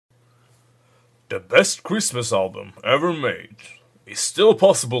The best Christmas album ever made is still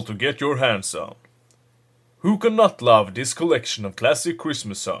possible to get your hands on. Who cannot love this collection of classic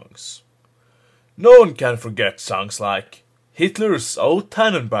Christmas songs? No one can forget songs like Hitler's O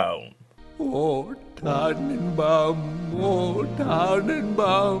Tannenbaum. O Tannenbaum, o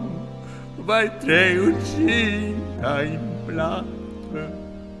Tannenbaum, weit treulich dein Blatt.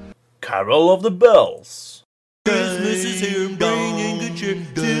 Carol of the Bells. Christmas is here, bringing good cheer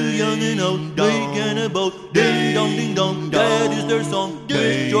to young and old. Making a boat, ding dong, ding dong. That is their song,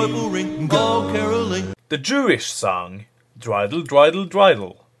 joyful ring, all caroling. The Jewish song, Dreidel, Dreidel,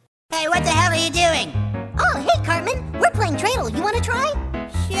 Dreidel. Hey, what the hell are you doing? Oh, hey, Cartman, we're playing dreidel. You want to try?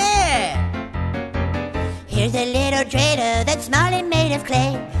 Sure. Here's a little dreidel that's small and made of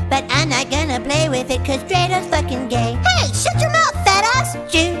clay, but I'm not gonna play with it cause dreidels fucking gay. Hey, shut your mouth, fat ass!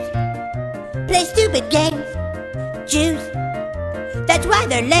 Jews play stupid games. Jews, that's why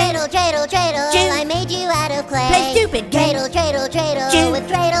they're lame. Dreidel, dreidel, dreidel, Jews I made you out of clay. play stupid games. Dreidel, dreidel, dreidel, Jews, with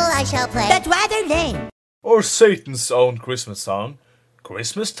dreidel I shall play. that's why they're lame. Or Satan's own Christmas song,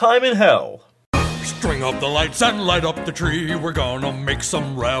 Christmas Time in Hell. String up the lights and light up the tree. We're gonna make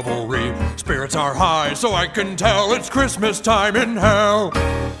some revelry. Spirits are high, so I can tell it's Christmas time in hell.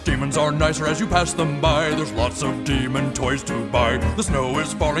 Demons are nicer as you pass them by. There's lots of demon toys to buy. The snow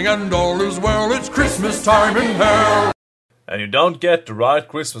is falling and all is well. It's Christmas time in hell. And you don't get the right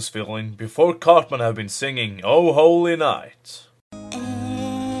Christmas feeling before Cartman have been singing Oh Holy Night.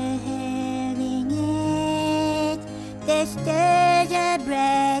 The stars are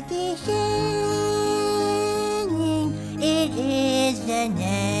brightly shining. It is the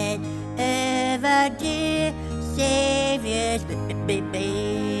night of our dear Savior's baby.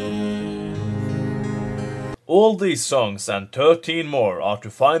 All these songs and 13 more are to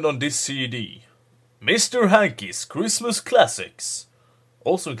find on this CD. Mr. Hankey's Christmas Classics.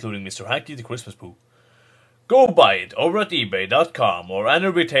 Also including Mr. Hankey the Christmas Pooh. Go buy it over at ebay.com or any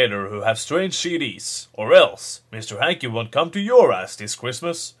retailer who have strange CDs, or else Mr. Hankey won't come to your ass this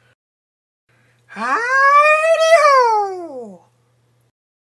Christmas. Hi!